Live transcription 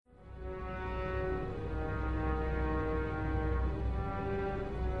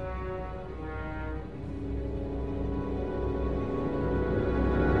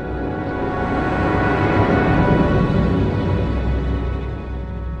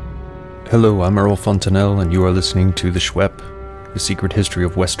Hello, I'm Earl Fontanelle, and you are listening to The Shwep, the Secret History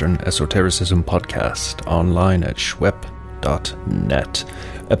of Western Esotericism podcast, online at shwep.net.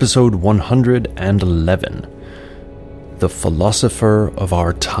 Episode 111, The Philosopher of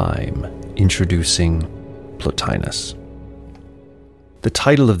Our Time, Introducing Plotinus. The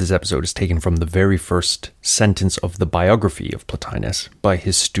title of this episode is taken from the very first sentence of the biography of Plotinus by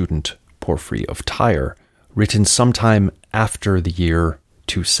his student Porphyry of Tyre, written sometime after the year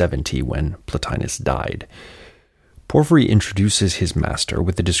 270 when Plotinus died. Porphyry introduces his master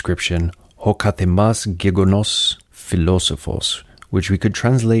with the description "Hokathemas gegonos philosophos," which we could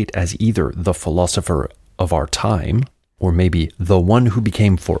translate as either the philosopher of our time, or maybe the one who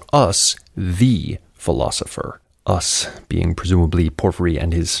became for us the philosopher. Us being presumably Porphyry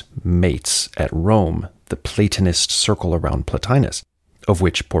and his mates at Rome, the Platonist circle around Plotinus, of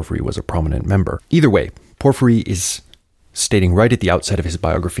which Porphyry was a prominent member. Either way, Porphyry is stating right at the outset of his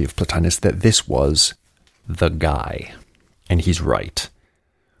biography of Plotinus that this was the guy. And he's right.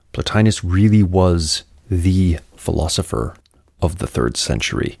 Plotinus really was the philosopher of the 3rd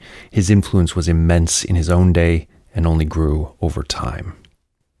century. His influence was immense in his own day and only grew over time.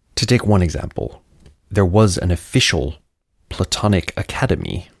 To take one example, there was an official Platonic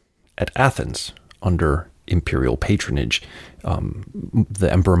academy at Athens under imperial patronage.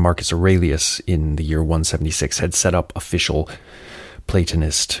 The Emperor Marcus Aurelius in the year 176 had set up official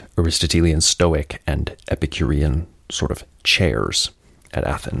Platonist, Aristotelian, Stoic, and Epicurean sort of chairs at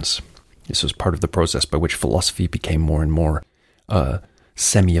Athens. This was part of the process by which philosophy became more and more a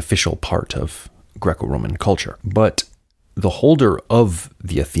semi-official part of Greco-Roman culture. But the holder of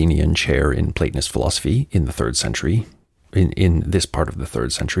the Athenian chair in Platonist philosophy in the 3rd century, in this part of the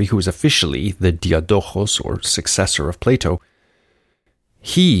 3rd century, who was officially the Diadochos, or successor of Plato,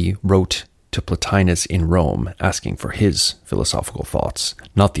 he wrote to Plotinus in Rome asking for his philosophical thoughts,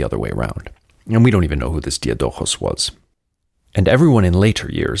 not the other way around. And we don't even know who this Diadochos was. And everyone in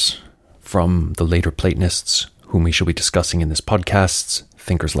later years, from the later Platonists, whom we shall be discussing in this podcast,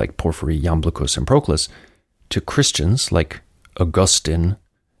 thinkers like Porphyry, Iamblichus, and Proclus, to Christians like Augustine,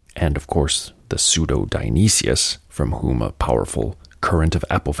 and of course the pseudo-Dionysius, from whom a powerful current of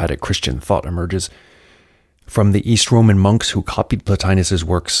apophatic Christian thought emerges, from the East Roman monks who copied Plotinus's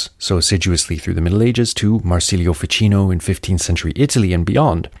works so assiduously through the Middle Ages to Marsilio Ficino in 15th century Italy and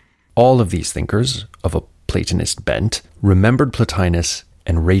beyond. All of these thinkers of a Platonist bent remembered Plotinus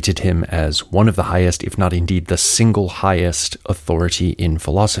and rated him as one of the highest, if not indeed the single highest, authority in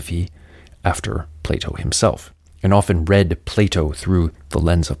philosophy after Plato himself, and often read Plato through the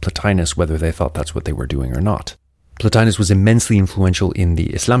lens of Plotinus, whether they thought that's what they were doing or not. Plotinus was immensely influential in the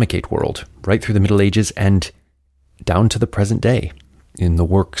Islamicate world, right through the Middle Ages and down to the present day, in the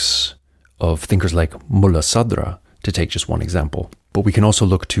works of thinkers like Mulla Sadra, to take just one example. But we can also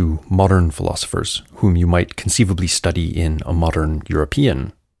look to modern philosophers, whom you might conceivably study in a modern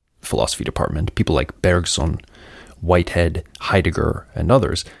European philosophy department, people like Bergson, Whitehead, Heidegger, and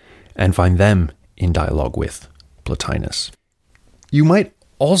others, and find them in dialogue with Plotinus. You might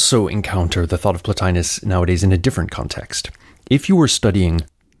also encounter the thought of Plotinus nowadays in a different context. If you were studying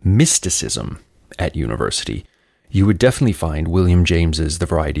mysticism at university, you would definitely find William James's The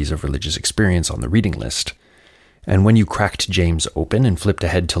Varieties of Religious Experience on the reading list. And when you cracked James open and flipped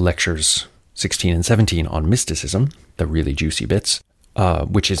ahead to lectures 16 and 17 on mysticism, the really juicy bits,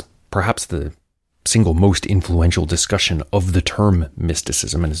 which is perhaps the single most influential discussion of the term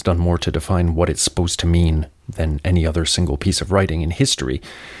mysticism and has done more to define what it's supposed to mean than any other single piece of writing in history.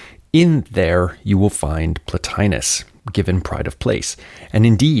 In there, you will find Plotinus given pride of place. And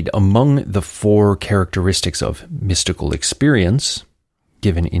indeed, among the 4 characteristics of mystical experience,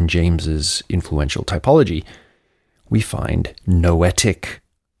 given in James's influential typology, we find noetic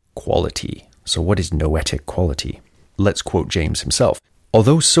quality. So what is noetic quality? Let's quote James himself.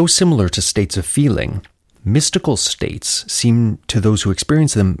 Although so similar to states of feeling, mystical states seem to those who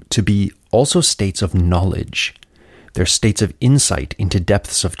experience them to be also states of knowledge. They're states of insight into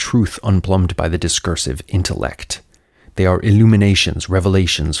depths of truth unplumbed by the discursive intellect. They are illuminations,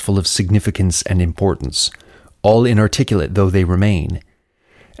 revelations full of significance and importance, all inarticulate though they remain.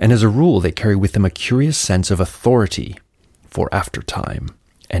 And as a rule, they carry with them a curious sense of authority for aftertime.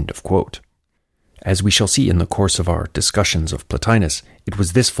 End of quote. As we shall see in the course of our discussions of Plotinus, it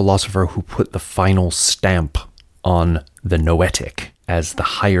was this philosopher who put the final stamp on the noetic as the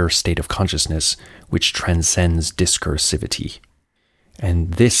higher state of consciousness which transcends discursivity.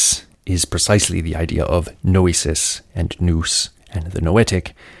 And this is precisely the idea of noesis and nous and the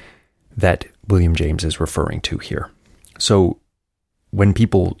noetic that William James is referring to here. So when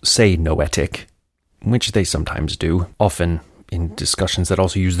people say noetic, which they sometimes do, often in discussions that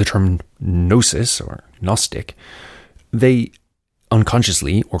also use the term gnosis or Gnostic, they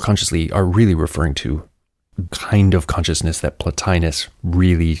unconsciously or consciously are really referring to kind of consciousness that Plotinus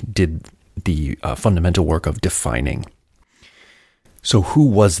really did the fundamental work of defining. So who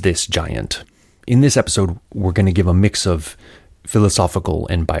was this giant? In this episode, we're going to give a mix of philosophical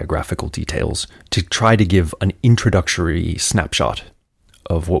and biographical details to try to give an introductory snapshot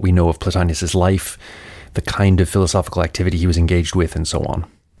of what we know of Plotinus's life, the kind of philosophical activity he was engaged with, and so on.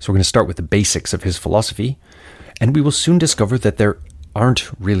 So we're going to start with the basics of his philosophy, and we will soon discover that there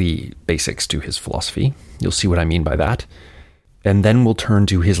aren't really basics to his philosophy. You'll see what I mean by that. And then we'll turn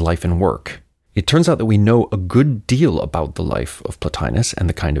to his life and work. It turns out that we know a good deal about the life of Plotinus and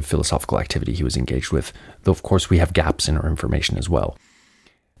the kind of philosophical activity he was engaged with, though of course we have gaps in our information as well.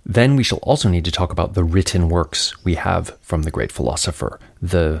 Then we shall also need to talk about the written works we have from the great philosopher,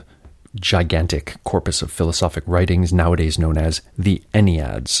 the gigantic corpus of philosophic writings nowadays known as the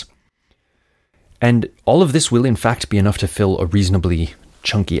Enneads. And all of this will in fact be enough to fill a reasonably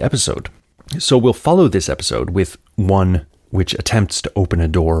chunky episode. So we'll follow this episode with one which attempts to open a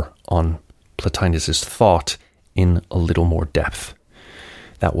door on Plotinus's thought in a little more depth.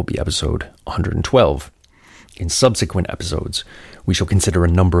 That will be episode 112. In subsequent episodes, we shall consider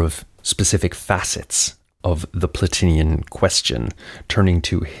a number of specific facets of the Plotinian question, turning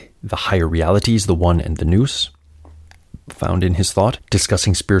to the higher realities, the one and the nous, found in his thought,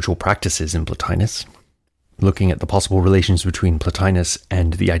 discussing spiritual practices in Plotinus, looking at the possible relations between Plotinus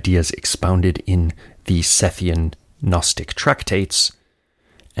and the ideas expounded in the Sethian Gnostic tractates,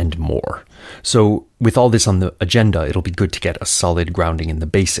 and more. So with all this on the agenda, it'll be good to get a solid grounding in the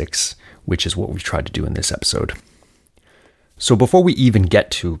basics, which is what we've tried to do in this episode. So before we even get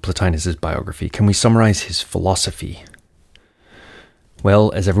to Plotinus's biography, can we summarize his philosophy?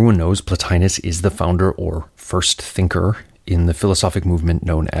 Well, as everyone knows, Plotinus is the founder or first thinker in the philosophic movement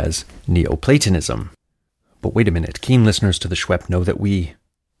known as Neoplatonism. But wait a minute, keen listeners to the Schwepp know that we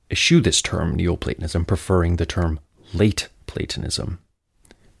eschew this term Neoplatonism, preferring the term late Platonism,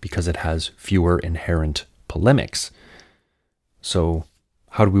 because it has fewer inherent polemics. So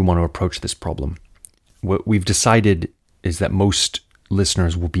how do we want to approach this problem? What we've decided is that most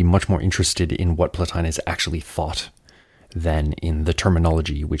listeners will be much more interested in what Plotinus actually thought than in the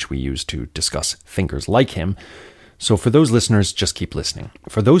terminology which we use to discuss thinkers like him. So for those listeners, just keep listening.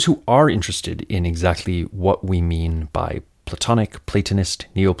 For those who are interested in exactly what we mean by Platonic, Platonist,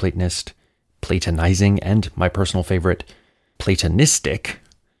 Neoplatonist, Platonizing, and my personal favorite, Platonistic,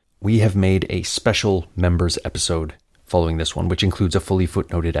 we have made a special members episode following this one, which includes a fully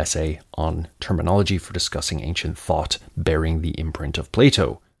footnoted essay on terminology for discussing ancient thought bearing the imprint of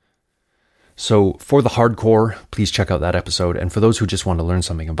Plato. So for the hardcore, please check out that episode. And for those who just want to learn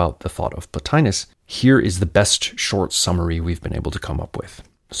something about the thought of Plotinus, here is the best short summary we've been able to come up with.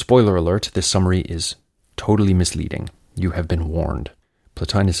 Spoiler alert, this summary is totally misleading. You have been warned.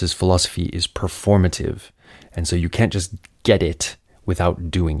 Plotinus's philosophy is performative, and so you can't just get it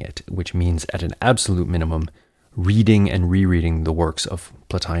without doing it, which means at an absolute minimum, reading and rereading the works of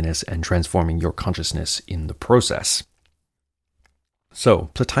Plotinus and transforming your consciousness in the process. So,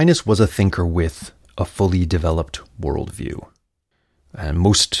 Plotinus was a thinker with a fully developed worldview. And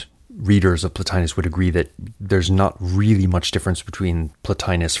most readers of Plotinus would agree that there's not really much difference between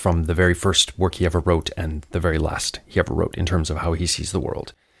Plotinus from the very first work he ever wrote and the very last he ever wrote in terms of how he sees the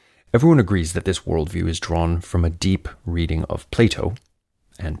world. Everyone agrees that this worldview is drawn from a deep reading of Plato,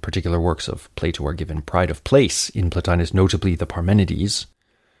 and particular works of Plato are given pride of place in Plotinus, notably the Parmenides,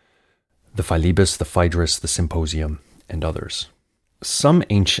 the Philebus, the Phaedrus, the Symposium, and others. Some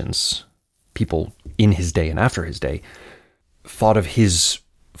ancients, people in his day and after his day, thought of his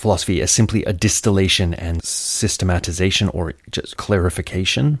philosophy as simply a distillation and systematization or just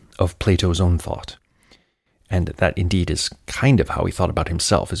clarification of Plato's own thought. And that indeed is kind of how he thought about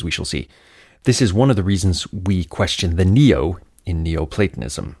himself, as we shall see. This is one of the reasons we question the neo in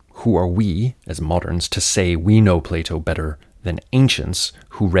Neoplatonism. Who are we, as moderns, to say we know Plato better than ancients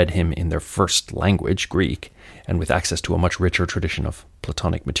who read him in their first language, Greek, and with access to a much richer tradition of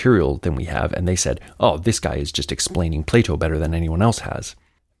Platonic material than we have, and they said, oh, this guy is just explaining Plato better than anyone else has.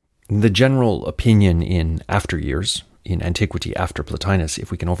 The general opinion in after years, in antiquity after Plotinus, if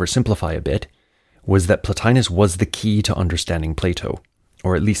we can oversimplify a bit, was that Plotinus was the key to understanding Plato,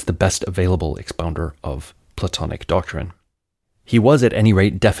 or at least the best available expounder of Platonic doctrine. He was, at any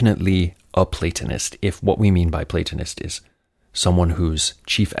rate, definitely a Platonist, if what we mean by Platonist is someone whose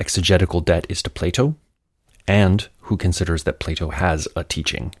chief exegetical debt is to Plato, and who considers that Plato has a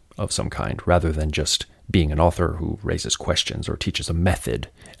teaching of some kind, rather than just being an author who raises questions or teaches a method,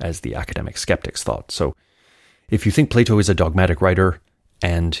 as the academic skeptics thought. So If you think Plato is a dogmatic writer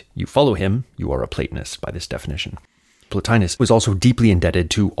and you follow him, you are a Platonist by this definition. Plotinus was also deeply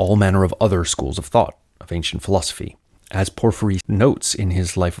indebted to all manner of other schools of thought, of ancient philosophy. As Porphyry notes in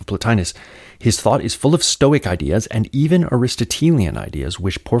his Life of Plotinus, his thought is full of Stoic ideas and even Aristotelian ideas,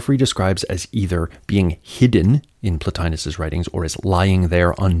 which Porphyry describes as either being hidden in Plotinus's writings or as lying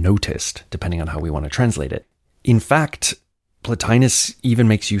there unnoticed, depending on how we want to translate it. In fact, Plotinus even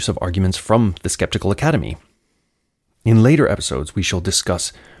makes use of arguments from the Skeptical Academy. In later episodes, we shall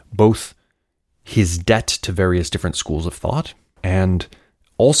discuss both his debt to various different schools of thought and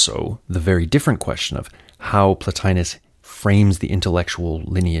also the very different question of how Plotinus frames the intellectual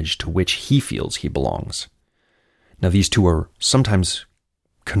lineage to which he feels he belongs. Now, these two are sometimes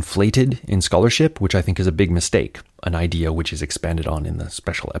conflated in scholarship, which I think is a big mistake, an idea which is expanded on in the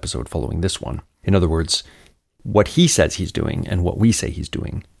special episode following this one. In other words, what he says he's doing and what we say he's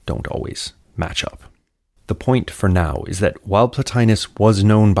doing don't always match up. The point for now is that while Plotinus was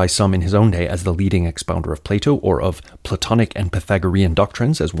known by some in his own day as the leading expounder of Plato or of Platonic and Pythagorean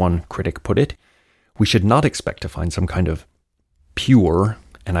doctrines, as one critic put it, we should not expect to find some kind of pure,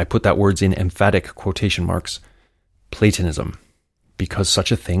 and I put that words in emphatic quotation marks, Platonism, because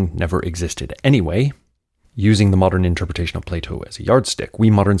such a thing never existed anyway. Using the modern interpretation of Plato as a yardstick, we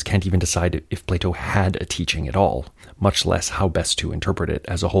moderns can't even decide if Plato had a teaching at all, much less how best to interpret it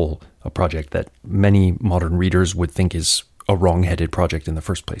as a whole, a project that many modern readers would think is a wrong-headed project in the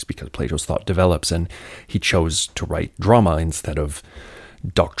first place because Plato's thought develops and he chose to write drama instead of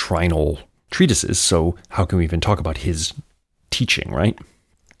doctrinal treatises, so how can we even talk about his teaching, right?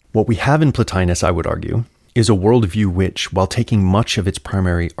 What we have in Plotinus, I would argue, is a worldview which, while taking much of its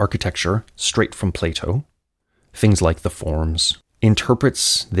primary architecture straight from Plato, things like the forms,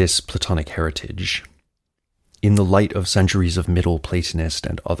 interprets this Platonic heritage in the light of centuries of Middle Platonist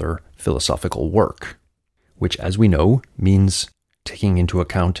and other philosophical work, which, as we know, means taking into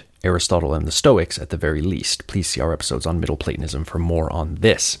account Aristotle and the Stoics at the very least. Please see our episodes on Middle Platonism for more on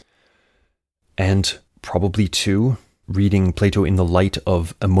this. And probably, too, reading Plato in the light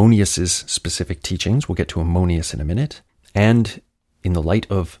of Ammonius's specific teachings, we'll get to Ammonius in a minute, and in the light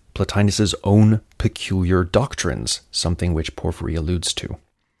of Plotinus's own peculiar doctrines, something which Porphyry alludes to.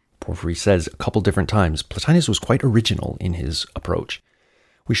 Porphyry says a couple different times Plotinus was quite original in his approach.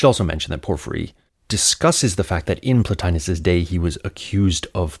 We should also mention that Porphyry discusses the fact that in Plotinus's day he was accused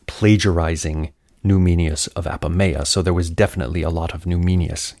of plagiarizing Numenius of Apamea, so there was definitely a lot of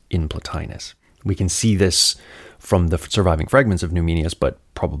Numenius in Plotinus. We can see this from the surviving fragments of Numenius, but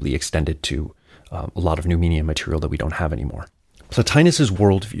probably extended to a lot of Numenian material that we don't have anymore. Plotinus's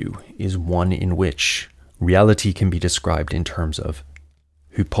worldview is one in which reality can be described in terms of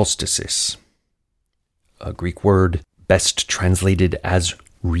hypostasis, a Greek word best translated as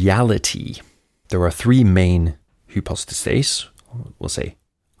reality. There are three main hypostases, we'll say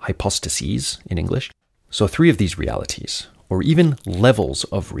hypostases in English. So three of these realities, or even levels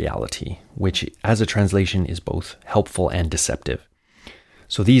of reality, which as a translation is both helpful and deceptive.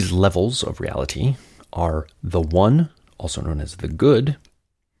 So these levels of reality are the one, also known as the good,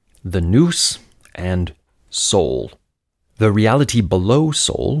 the nous, and soul. The reality below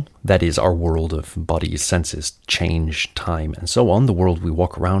soul, that is our world of bodies, senses, change, time, and so on, the world we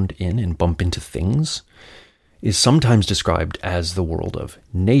walk around in and bump into things, is sometimes described as the world of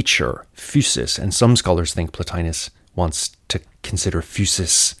nature, physis, and some scholars think Plotinus wants to consider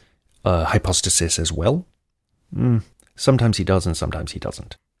physis a hypostasis as well. Sometimes he does and sometimes he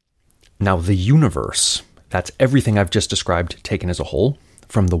doesn't. Now, the universe, that's everything I've just described taken as a whole,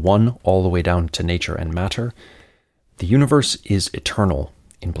 from the one all the way down to nature and matter. The universe is eternal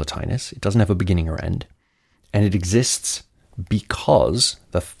in Plotinus. It doesn't have a beginning or end. And it exists because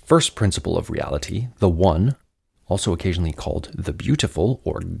the first principle of reality, the one, also occasionally called the beautiful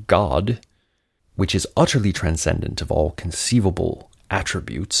or God, which is utterly transcendent of all conceivable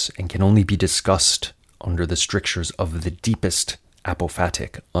attributes and can only be discussed under the strictures of the deepest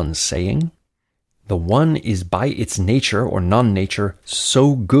apophatic unsaying. The one is by its nature or non-nature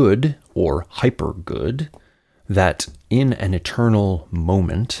so good or hyper-good that in an eternal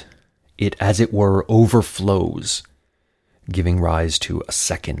moment, it as it were overflows, giving rise to a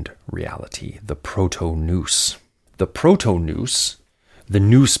second reality, the proto-nous. The proto-nous, the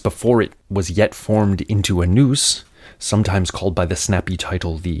nous before it was yet formed into a nous, sometimes called by the snappy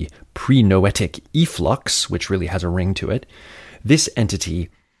title the pre-noetic efflux, which really has a ring to it. This entity,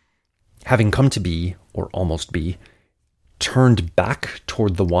 having come to be, or almost be, turned back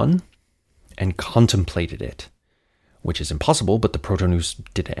toward the one and contemplated it, which is impossible, but the proto-nous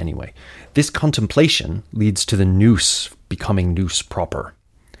did it anyway. This contemplation leads to the nous becoming nous proper.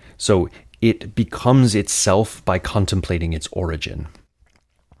 So it becomes itself by contemplating its origin.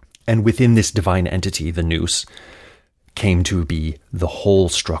 And within this divine entity, the nous, came to be the whole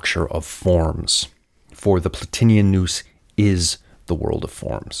structure of forms. For the Platinian nous is the world of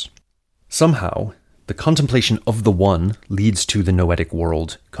forms. Somehow, the contemplation of the one leads to the noetic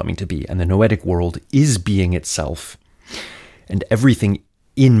world coming to be, and the noetic world is being itself, and everything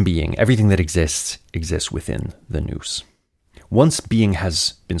in being, everything that exists within the nous. Once being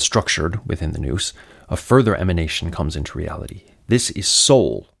has been structured within the nous, a further emanation comes into reality. This is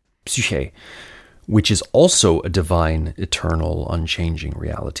soul, psyche, which is also a divine, eternal, unchanging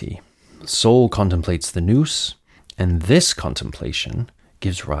reality. Soul contemplates the nous, and this contemplation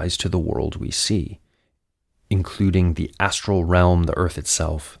gives rise to the world we see, including the astral realm, the earth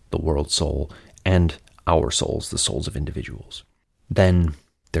itself, the world soul, and our souls, the souls of individuals. Then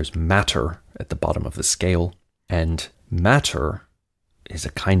there's matter at the bottom of the scale, and matter is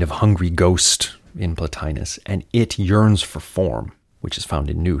a kind of hungry ghost in Plotinus, and it yearns for form, which is found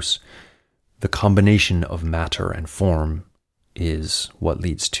in nous. The combination of matter and form is what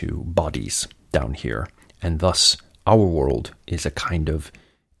leads to bodies down here, and thus our world is a kind of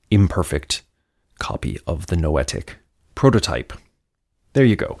imperfect copy of the noetic prototype. There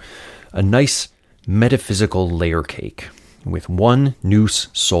you go. A nice metaphysical layer cake with one nous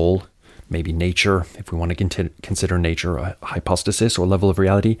soul, maybe nature, if we want to consider nature a hypostasis or level of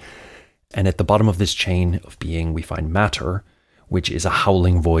reality. And at the bottom of this chain of being, we find matter, which is a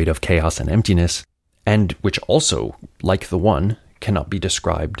howling void of chaos and emptiness, and which also, like the one, cannot be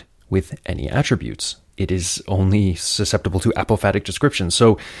described with any attributes. It is only susceptible to apophatic description.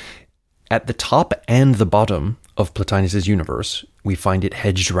 So at the top and the bottom of Plotinus's universe, we find it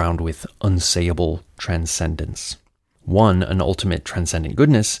hedged around with unsayable transcendence. One, an ultimate transcendent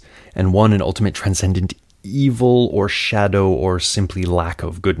goodness, and one, an ultimate transcendent evil or shadow or simply lack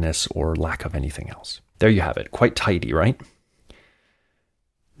of goodness or lack of anything else. There you have it. Quite tidy, right?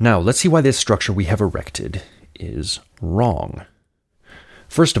 Now, let's see why this structure we have erected is wrong.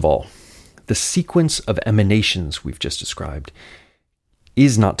 First of all, the sequence of emanations we've just described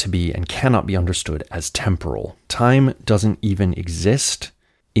is not to be and cannot be understood as temporal. Time doesn't even exist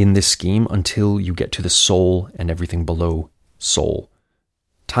in this scheme until you get to the soul and everything below soul.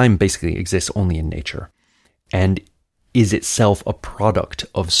 Time basically exists only in nature and is itself a product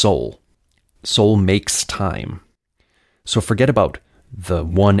of soul. Soul makes time. So forget about the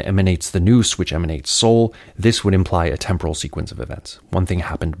one emanates the nous, which emanates soul. This would imply a temporal sequence of events. One thing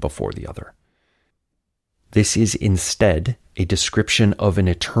happened before the other. This is instead a description of an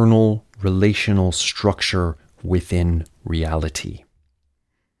eternal relational structure within reality,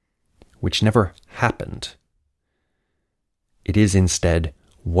 which never happened. It is instead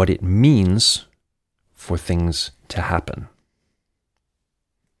what it means for things to happen.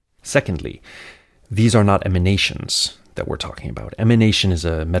 Secondly, these are not emanations that we're talking about. Emanation is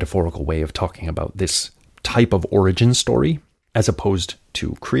a metaphorical way of talking about this type of origin story, as opposed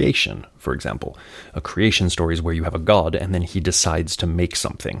to creation, for example. A creation story is where you have a god and then he decides to make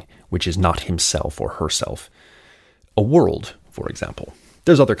something, which is not himself or herself. A world, for example.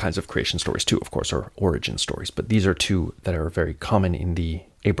 There's other kinds of creation stories too, of course, or origin stories, but these are two that are very common in the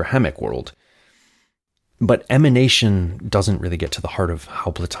Abrahamic world. But emanation doesn't really get to the heart of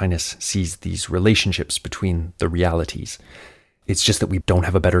how Plotinus sees these relationships between the realities. It's just that we don't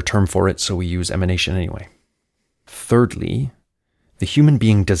have a better term for it, so we use emanation anyway. Thirdly, the human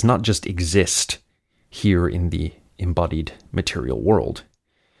being does not just exist here in the embodied material world.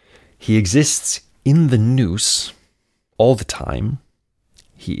 He exists in the nous all the time.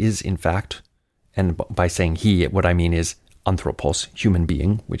 He is, in fact, and by saying he, what I mean is anthropos, human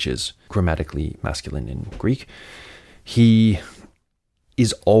being, which is grammatically masculine in Greek. He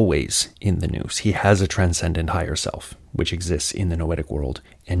is always in the nous. He has a transcendent higher self, which exists in the noetic world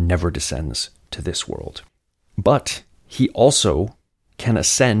and never descends to this world. But he also can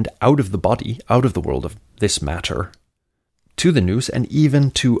ascend out of the body, out of the world of this matter, to the nous, and even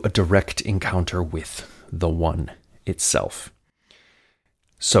to a direct encounter with the one itself.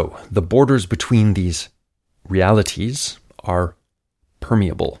 So the borders between these realities are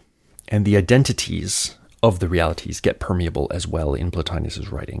permeable, and the identities of the realities get permeable as well in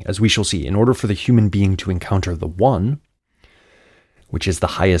Plotinus's writing. As we shall see, in order for the human being to encounter the one, which is the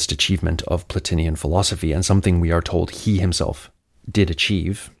highest achievement of Plotinian philosophy and something we are told he himself did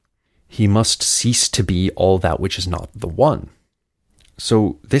achieve, he must cease to be all that which is not the one.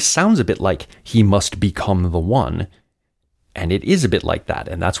 So this sounds a bit like he must become the one, and it is a bit like that,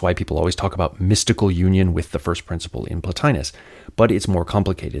 and that's why people always talk about mystical union with the first principle in Plotinus, but it's more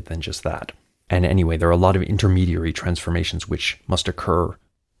complicated than just that. And anyway, there are a lot of intermediary transformations which must occur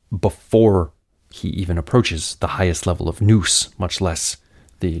before he even approaches the highest level of nous, much less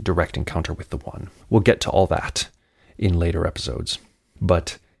the direct encounter with the One. We'll get to all that in later episodes.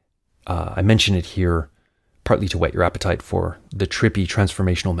 But I mention it here partly to whet your appetite for the trippy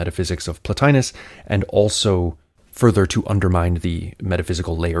transformational metaphysics of Plotinus, and also further to undermine the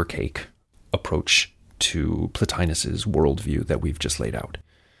metaphysical layer cake approach to Plotinus's worldview that we've just laid out.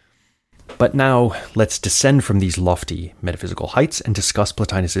 But now let's descend from these lofty metaphysical heights and discuss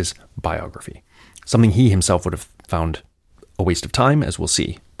Plotinus's biography, something he himself would have found a waste of time, as we'll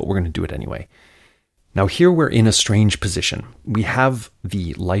see, but we're going to do it anyway. Now here we're in a strange position. We have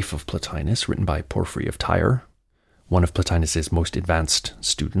the Life of Plotinus, written by Porphyry of Tyre, one of Plotinus's most advanced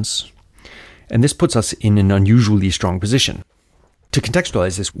students, and this puts us in an unusually strong position. To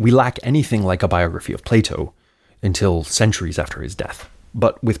contextualize this, we lack anything like a biography of Plato until centuries after his death.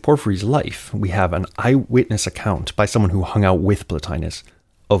 But with Porphyry's life, we have an eyewitness account by someone who hung out with Plotinus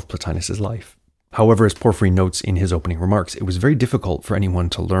of Plotinus's life. However, as Porphyry notes in his opening remarks, it was very difficult for anyone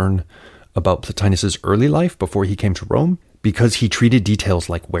to learn about Plotinus's early life before he came to Rome, because he treated details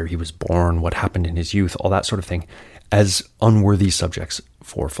like where he was born, what happened in his youth, all that sort of thing, as unworthy subjects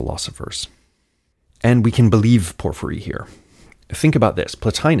for philosophers. And we can believe Porphyry here. Think about this.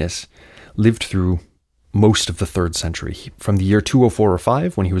 Plotinus lived through most of the 3rd century, from the year 204 or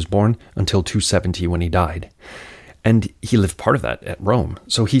 5 when he was born until 270 when he died. And he lived part of that at Rome.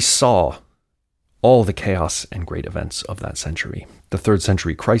 So he saw all the chaos and great events of that century. The 3rd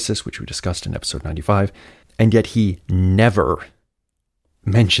century crisis, which we discussed in episode 95, and yet he never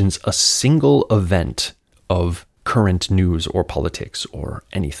mentions a single event of current news or politics or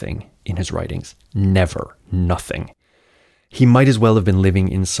anything in his writings. Never. Nothing. He might as well have been living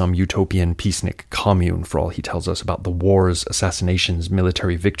in some utopian peacenik commune for all he tells us about the wars, assassinations,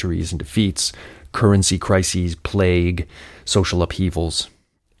 military victories and defeats, currency crises, plague, social upheavals,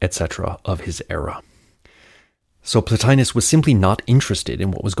 etc. of his era. So Plotinus was simply not interested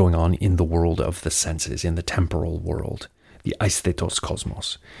in what was going on in the world of the senses, in the temporal world, the aisthetos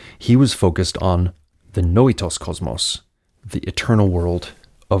cosmos. He was focused on the noitos cosmos, the eternal world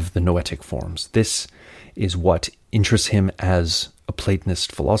of the noetic forms. This is what interests him as a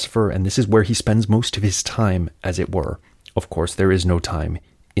Platonist philosopher, and this is where he spends most of his time, as it were. Of course, there is no time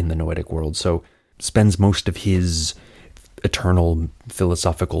in the noetic world, so spends most of his eternal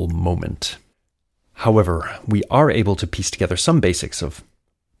philosophical moment. However, we are able to piece together some basics of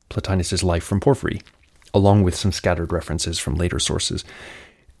Plotinus's life from Porphyry, along with some scattered references from later sources,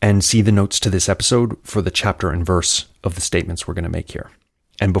 and see the notes to this episode for the chapter and verse of the statements we're going to make here.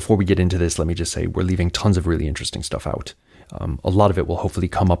 And before we get into this, let me just say we're leaving tons of really interesting stuff out. A lot of it will hopefully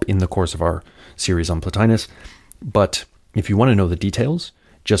come up in the course of our series on Plotinus, but if you want to know the details,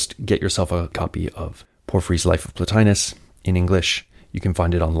 just get yourself a copy of Porphyry's Life of Plotinus in English. You can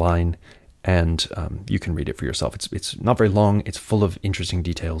find it online, and you can read it for yourself. It's not very long, it's full of interesting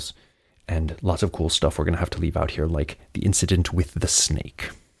details, and lots of cool stuff we're going to have to leave out here, like the incident with the snake.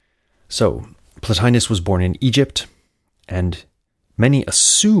 So, Plotinus was born in Egypt, and many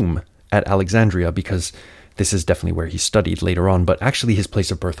assume at Alexandria, because this is definitely where he studied later on, but actually his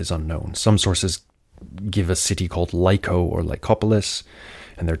place of birth is unknown. Some sources give a city called Lyco or Lycopolis,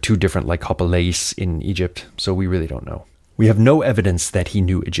 and there are 2 different Lycopolis in Egypt, so we really don't know. We have no evidence that he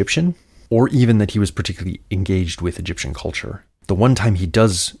knew Egyptian, or even that he was particularly engaged with Egyptian culture. The one time he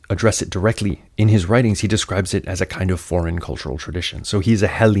does address it directly in his writings, he describes it as a kind of foreign cultural tradition. So he's a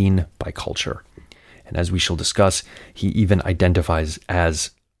Hellene by culture. And as we shall discuss, he even identifies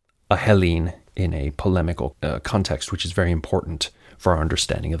as a Hellene in a polemical context, which is very important for our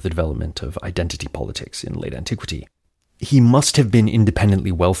understanding of the development of identity politics in late antiquity. He must have been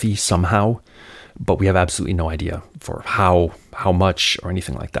independently wealthy somehow, but we have absolutely no idea for how much, or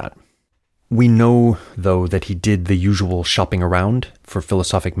anything like that. We know, though, that he did the usual shopping around for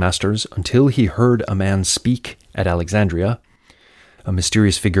philosophic masters until he heard a man speak at Alexandria, a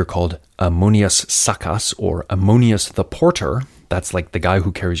mysterious figure called Ammonius Saccas, or Ammonius the Porter, that's like the guy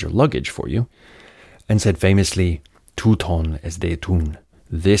who carries your luggage for you, and said famously, "Touton es deitun,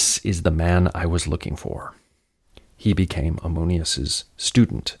 this is the man I was looking for." He became Ammonius's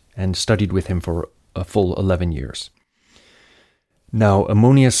student and studied with him for a full 11 years. Now,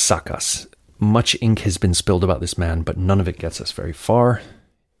 Ammonius Saccas, much ink has been spilled about this man, but none of it gets us very far.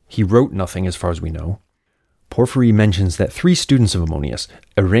 He wrote nothing as far as we know. Porphyry mentions that 3 students of Ammonius,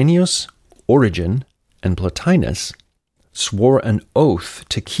 Irenaeus, Origen, and Plotinus, swore an oath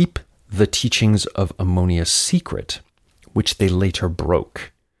to keep the teachings of Ammonius secret, which they later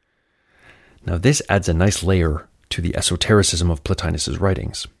broke. Now this adds a nice layer to the esotericism of Plotinus's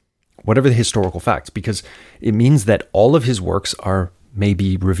writings, whatever the historical facts, because it means that all of his works are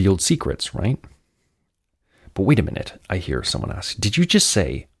maybe revealed secrets, right? But wait a minute, I hear someone ask, did you just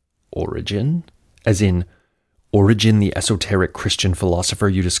say Origen? As in Origen, the esoteric Christian philosopher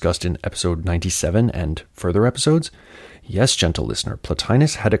you discussed in episode 97 and further episodes? Yes, gentle listener,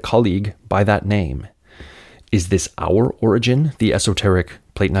 Plotinus had a colleague by that name. Is this our Origen, the esoteric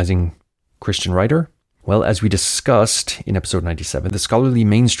Platonizing Christian writer? Well, as we discussed in episode 97, the scholarly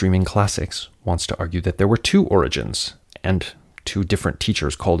mainstream in classics wants to argue that there were two Origins and two different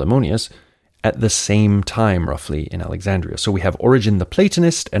teachers called Ammonius at the same time, roughly, in Alexandria. So we have Origen the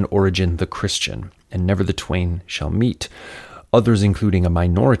Platonist and Origen the Christian, and never the twain shall meet. Others, including a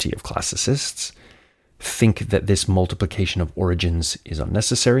minority of classicists, think that this multiplication of origins is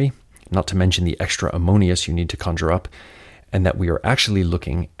unnecessary, not to mention the extra Ammonius you need to conjure up, and that we are actually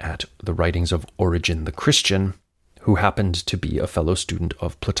looking at the writings of Origen the Christian, who happened to be a fellow student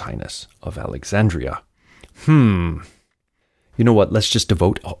of Plotinus of Alexandria. You know what, let's just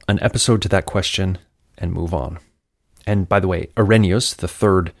devote an episode to that question and move on. And by the way, Irenaeus, the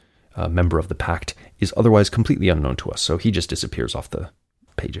third member of the pact, is otherwise completely unknown to us, so he just disappears off the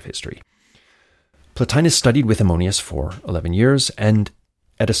page of history. Plotinus studied with Ammonius for 11 years, and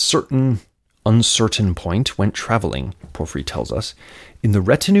at a certain uncertain point went traveling, Porphyry tells us, in the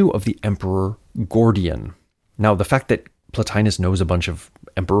retinue of the emperor Gordian. Now, the fact that Plotinus knows a bunch of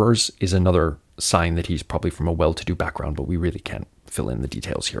emperors is another sign that he's probably from a well-to-do background, but we really can't fill in the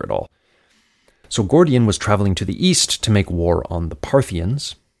details here at all. So Gordian was traveling to the east to make war on the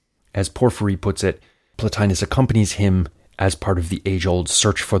Parthians. As Porphyry puts it, Plotinus accompanies him as part of the age-old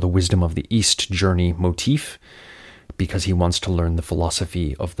search for the wisdom of the East journey motif, because he wants to learn the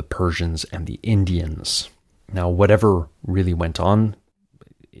philosophy of the Persians and the Indians. Now, whatever really went on,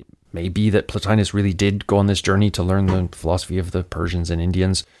 it may be that Plotinus really did go on this journey to learn the philosophy of the Persians and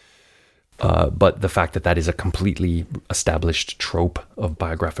Indians, but the fact that that is a completely established trope of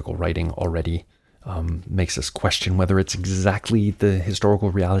biographical writing already makes us question whether it's exactly the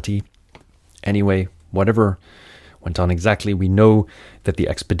historical reality. Anyway, whatever went on exactly, we know that the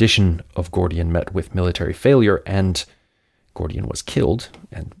expedition of Gordian met with military failure and Gordian was killed,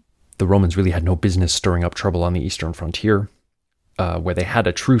 and the Romans really had no business stirring up trouble on the eastern frontier, where they had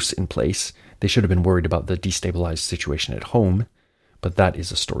a truce in place. They should have been worried about the destabilized situation at home, but that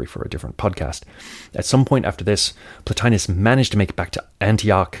is a story for a different podcast. At some point after this, Plotinus managed to make it back to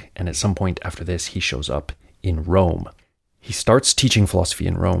Antioch, and at some point after this, he shows up in Rome. He starts teaching philosophy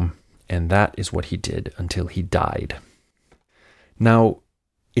in Rome, and that is what he did until he died. Now,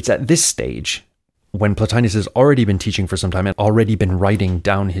 it's at this stage, when Plotinus has already been teaching for some time and already been writing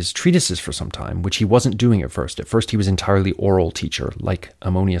down his treatises for some time, which he wasn't doing at first. At first, he was entirely oral teacher, like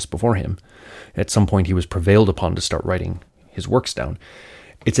Ammonius before him. At some point, he was prevailed upon to start writing his works down.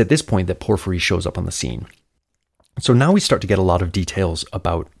 It's at this point that Porphyry shows up on the scene. So now we start to get a lot of details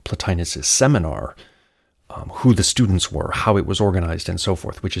about Plotinus's seminar, who the students were, how it was organized, and so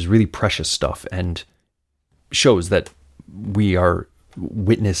forth, which is really precious stuff and shows that we are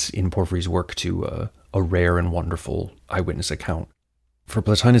witness in Porphyry's work to a rare and wonderful eyewitness account. For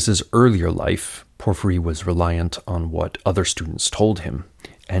Plotinus's earlier life, Porphyry was reliant on what other students told him,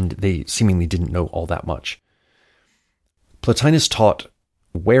 and they seemingly didn't know all that much. Plotinus taught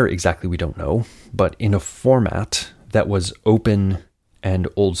where exactly we don't know, but in a format that was open and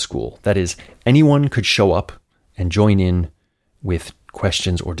old school. That is, anyone could show up and join in with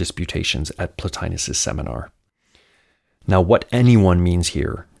questions or disputations at Plotinus's seminar. Now, what anyone means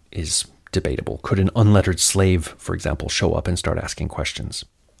here is debatable. Could an unlettered slave, for example, show up and start asking questions?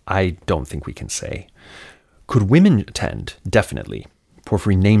 I don't think we can say. Could women attend? Definitely.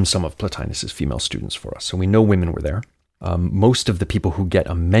 Porphyry names some of Plotinus's female students for us, so we know women were there. Most of the people who get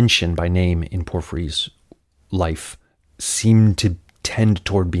a mention by name in Porphyry's life seem to tend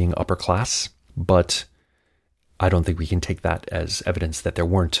toward being upper class, but I don't think we can take that as evidence that there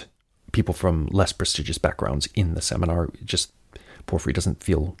weren't people from less prestigious backgrounds in the seminar. Just Porphyry doesn't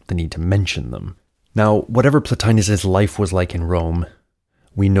feel the need to mention them. Now, whatever Plotinus's life was like in Rome,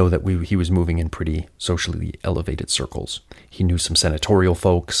 we know that he was moving in pretty socially elevated circles. He knew some senatorial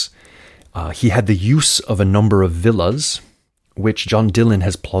folks. He had the use of a number of villas, which John Dillon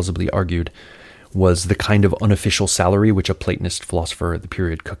has plausibly argued was the kind of unofficial salary which a Platonist philosopher at the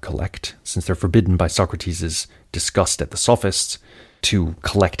period could collect, since they're forbidden by Socrates' disgust at the sophists to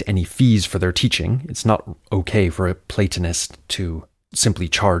collect any fees for their teaching. It's not okay for a Platonist to simply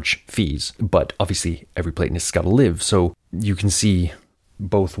charge fees, but obviously every Platonist's got to live, so you can see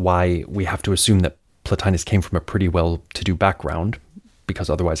both why we have to assume that Plotinus came from a pretty well-to-do background, because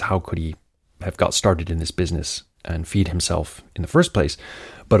otherwise how could he have got started in this business and feed himself in the first place,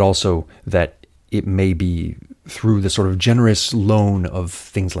 but also that it may be through the sort of generous loan of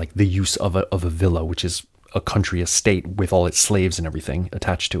things like the use of a villa, which is a country estate with all its slaves and everything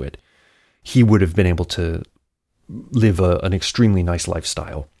attached to it, he would have been able to live an extremely nice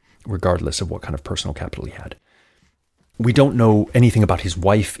lifestyle, regardless of what kind of personal capital he had. We don't know anything about his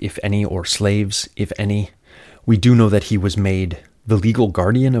wife, if any, or slaves, if any. We do know that he was made the legal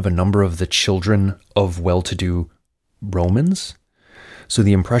guardian of a number of the children of well-to-do Romans. So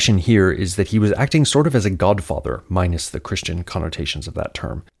the impression here is that he was acting sort of as a godfather, minus the Christian connotations of that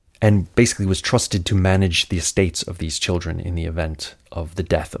term, and basically was trusted to manage the estates of these children in the event of the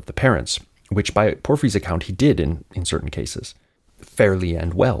death of the parents, which by Porphyry's account he did in certain cases, fairly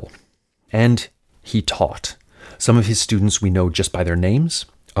and well. And he taught. Some of his students we know just by their names.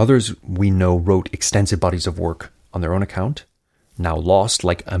 Others we know wrote extensive bodies of work on their own account, now lost,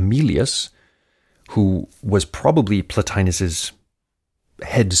 like Aemilius, who was probably Plotinus's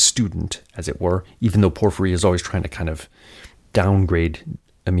head student, as it were, even though Porphyry is always trying to kind of downgrade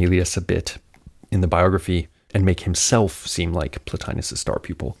Aemilius a bit in the biography and make himself seem like Plotinus's star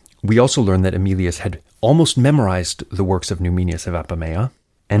pupil. We also learn that Aemilius had almost memorized the works of Numenius of Apamea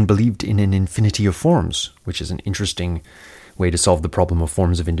and believed in an infinity of forms, which is an interesting way to solve the problem of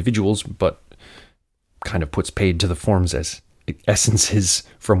forms of individuals, but kind of puts paid to the forms as essences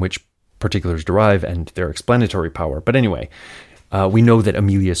from which particulars derive and their explanatory power. But anyway, we know that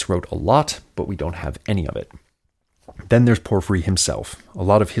Aemilius wrote a lot, but we don't have any of it. Then there's Porphyry himself. A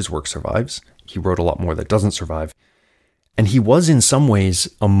lot of his work survives. He wrote a lot more that doesn't survive. And he was in some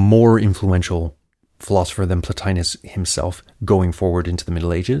ways a more influential philosopher than Plotinus himself going forward into the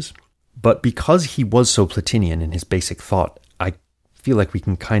Middle Ages. But because he was so Plotinian in his basic thought, I feel like we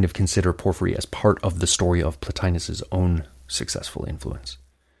can kind of consider Porphyry as part of the story of Plotinus's own successful influence.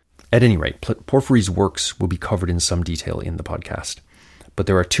 At any rate, Porphyry's works will be covered in some detail in the podcast. But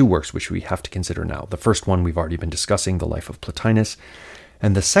there are two works which we have to consider now. The first one we've already been discussing, The Life of Plotinus.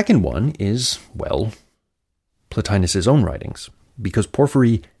 And the second one is, well, Plotinus's own writings, because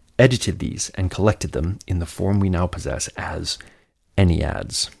Porphyry edited these and collected them in the form we now possess as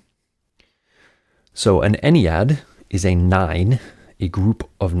Enneads. So an Ennead is a nine, a group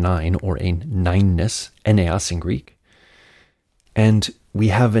of nine, or a nineness, Enneas in Greek. And we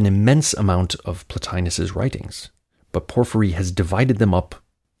have an immense amount of Plotinus's writings, but Porphyry has divided them up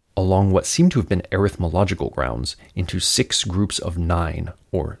along what seem to have been arithmological grounds into 6 groups of 9,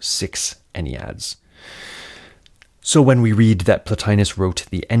 or 6 Enneads. So when we read that Plotinus wrote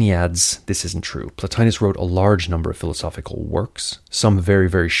the Enneads, this isn't true. Plotinus wrote a large number of philosophical works, some very,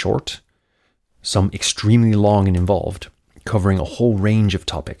 very short, some extremely long and involved, covering a whole range of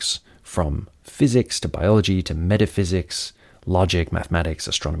topics, from physics to biology to metaphysics, logic, mathematics,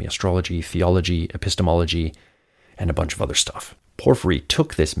 astronomy, astrology, theology, epistemology, and a bunch of other stuff. Porphyry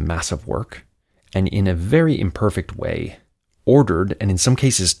took this massive work and in a very imperfect way ordered and in some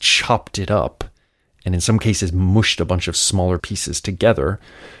cases chopped it up and in some cases mushed a bunch of smaller pieces together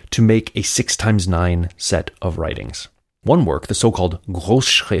to make a 6x9 set of writings. One work, the so-called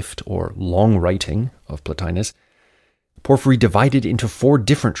Großschrift, or long writing of Plotinus, Porphyry divided into 4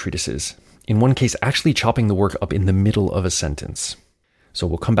 different treatises, in one case actually chopping the work up in the middle of a sentence. So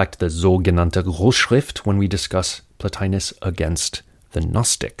we'll come back to the sogenannte Großschrift when we discuss Plotinus against the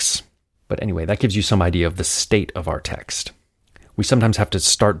Gnostics. But anyway, that gives you some idea of the state of our text. We sometimes have to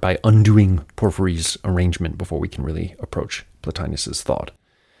start by undoing Porphyry's arrangement before we can really approach Plotinus's thought.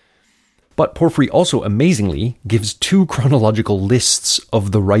 But Porphyry also amazingly gives 2 chronological lists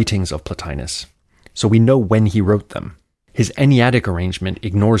of the writings of Plotinus, so we know when he wrote them. His Enneadic arrangement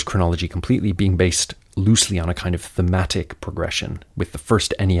ignores chronology completely, being based loosely on a kind of thematic progression, with the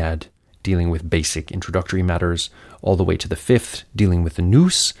first Ennead dealing with basic introductory matters, all the way to the 5th dealing with the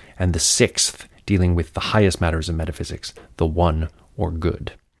nous, and the 6th dealing with the highest matters of metaphysics, the one or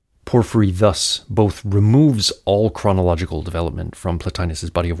good. Porphyry thus both removes all chronological development from Plotinus's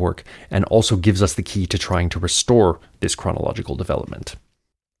body of work and also gives us the key to trying to restore this chronological development.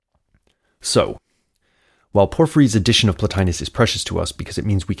 So, while Porphyry's edition of Plotinus is precious to us because it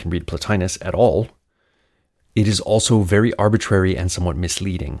means we can read Plotinus at all, it is also very arbitrary and somewhat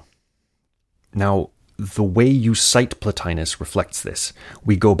misleading. Now, the way you cite Plotinus reflects this.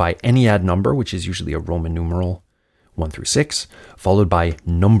 We go by Ennead number, which is usually a Roman numeral, 1 through 6, followed by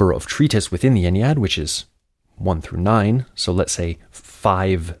number of treatise within the Ennead, which is 1 through 9, so let's say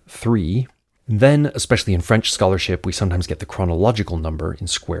 5, 3. Then, especially in French scholarship, we sometimes get the chronological number in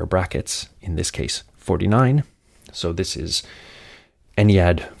square brackets, in this case 49. So this is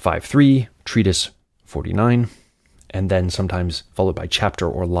Ennead 5-3, treatise 49, and then sometimes followed by chapter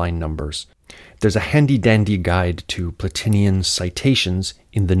or line numbers. There's a handy-dandy guide to Plotinian citations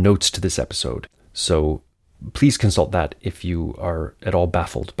in the notes to this episode. So please consult that if you are at all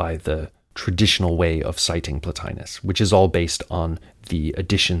baffled by the traditional way of citing Plotinus, which is all based on the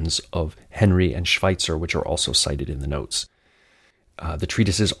editions of Henry and Schweitzer, which are also cited in the notes. The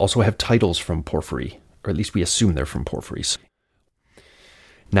treatises also have titles from Porphyry, or at least we assume they're from Porphyry.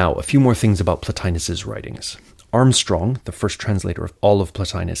 Now, a few more things about Plotinus's writings. Armstrong, the first translator of all of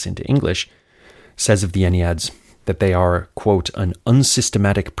Plotinus into English, says of the Enneads that they are, quote, an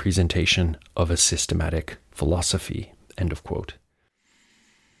unsystematic presentation of a systematic philosophy, end of quote.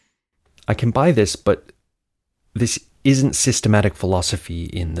 I can buy this, but this isn't systematic philosophy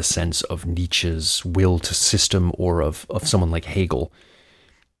in the sense of Nietzsche's will to system or of someone like Hegel.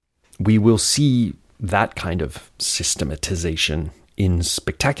 We will see that kind of systematization in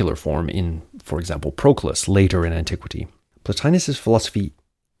spectacular form in, for example, Proclus, later in antiquity. Plotinus's philosophy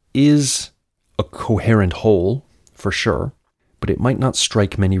is a coherent whole, for sure, but it might not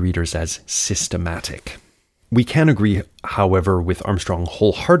strike many readers as systematic. We can agree, however, with Armstrong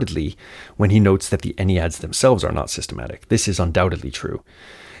wholeheartedly when he notes that the Enneads themselves are not systematic. This is undoubtedly true,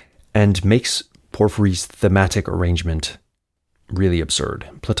 and makes Porphyry's thematic arrangement really absurd.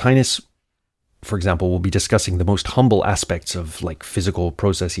 Plotinus, for example, will be discussing the most humble aspects of like physical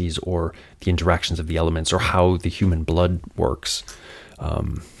processes or the interactions of the elements or how the human blood works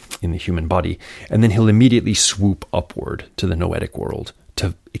in the human body. And then he'll immediately swoop upward to the noetic world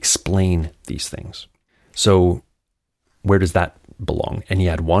to explain these things. So where does that belong?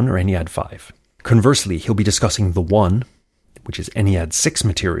 Ennead 1 or Ennead 5? Conversely, he'll be discussing the 1, which is Ennead 6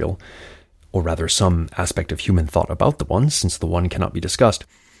 material, or rather some aspect of human thought about the 1, since the 1 cannot be discussed.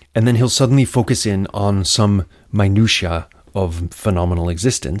 And then he'll suddenly focus in on some minutiae of phenomenal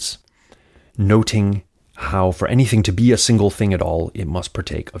existence, noting how for anything to be a single thing at all, it must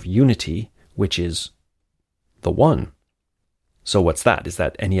partake of unity, which is the 1. So what's that? Is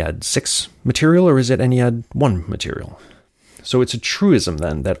that Ennead 6 material or is it Ennead 1 material? So it's a truism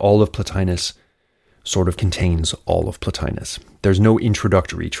then that all of Plotinus sort of contains all of Plotinus. There's no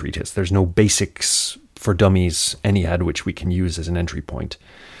introductory treatise. There's no basics for dummies Ennead which we can use as an entry point.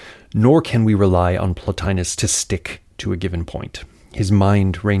 Nor can we rely on Plotinus to stick to a given point. His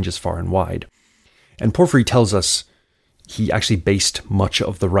mind ranges far and wide. And Porphyry tells us he actually based much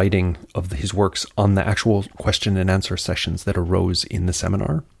of the writing of his works on the actual question and answer sessions that arose in the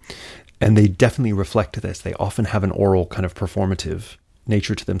seminar. And they definitely reflect this. They often have an oral kind of performative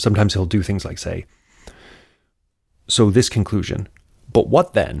nature to them. Sometimes he'll do things like say, so this conclusion, but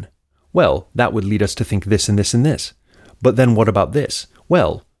what then? Well, that would lead us to think this and this and this. But then what about this?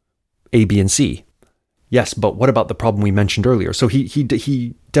 Well, A, B, and C. Yes, but what about the problem we mentioned earlier? So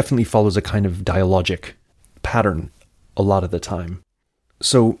he definitely follows a kind of dialogic pattern a lot of the time.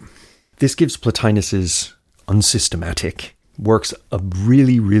 So this gives Plotinus's unsystematic works a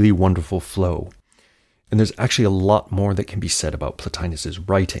really, really wonderful flow. And there's actually a lot more that can be said about Plotinus's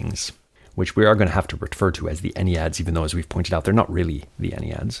writings, which we are going to have to refer to as the Enneads, even though, as we've pointed out, they're not really the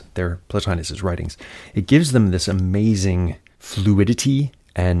Enneads. They're Plotinus's writings. It gives them this amazing fluidity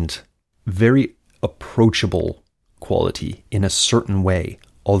and very approachable quality in a certain way,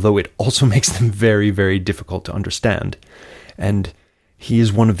 although it also makes them very, very difficult to understand. And he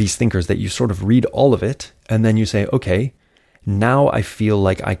is one of these thinkers that you sort of read all of it, and then you say, okay, now I feel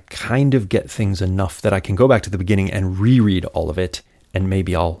like I kind of get things enough that I can go back to the beginning and reread all of it, and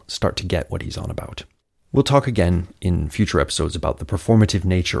maybe I'll start to get what he's on about. We'll talk again in future episodes about the performative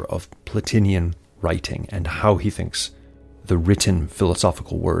nature of Plotinian writing and how he thinks the written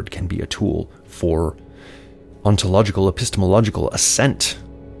philosophical word can be a tool for ontological, epistemological ascent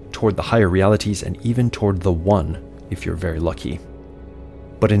toward the higher realities and even toward the one, if you're very lucky.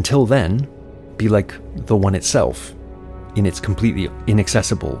 But until then, be like the one itself, in its completely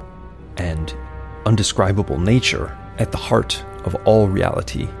inaccessible and undescribable nature at the heart of all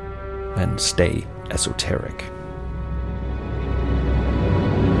reality, and stay esoteric.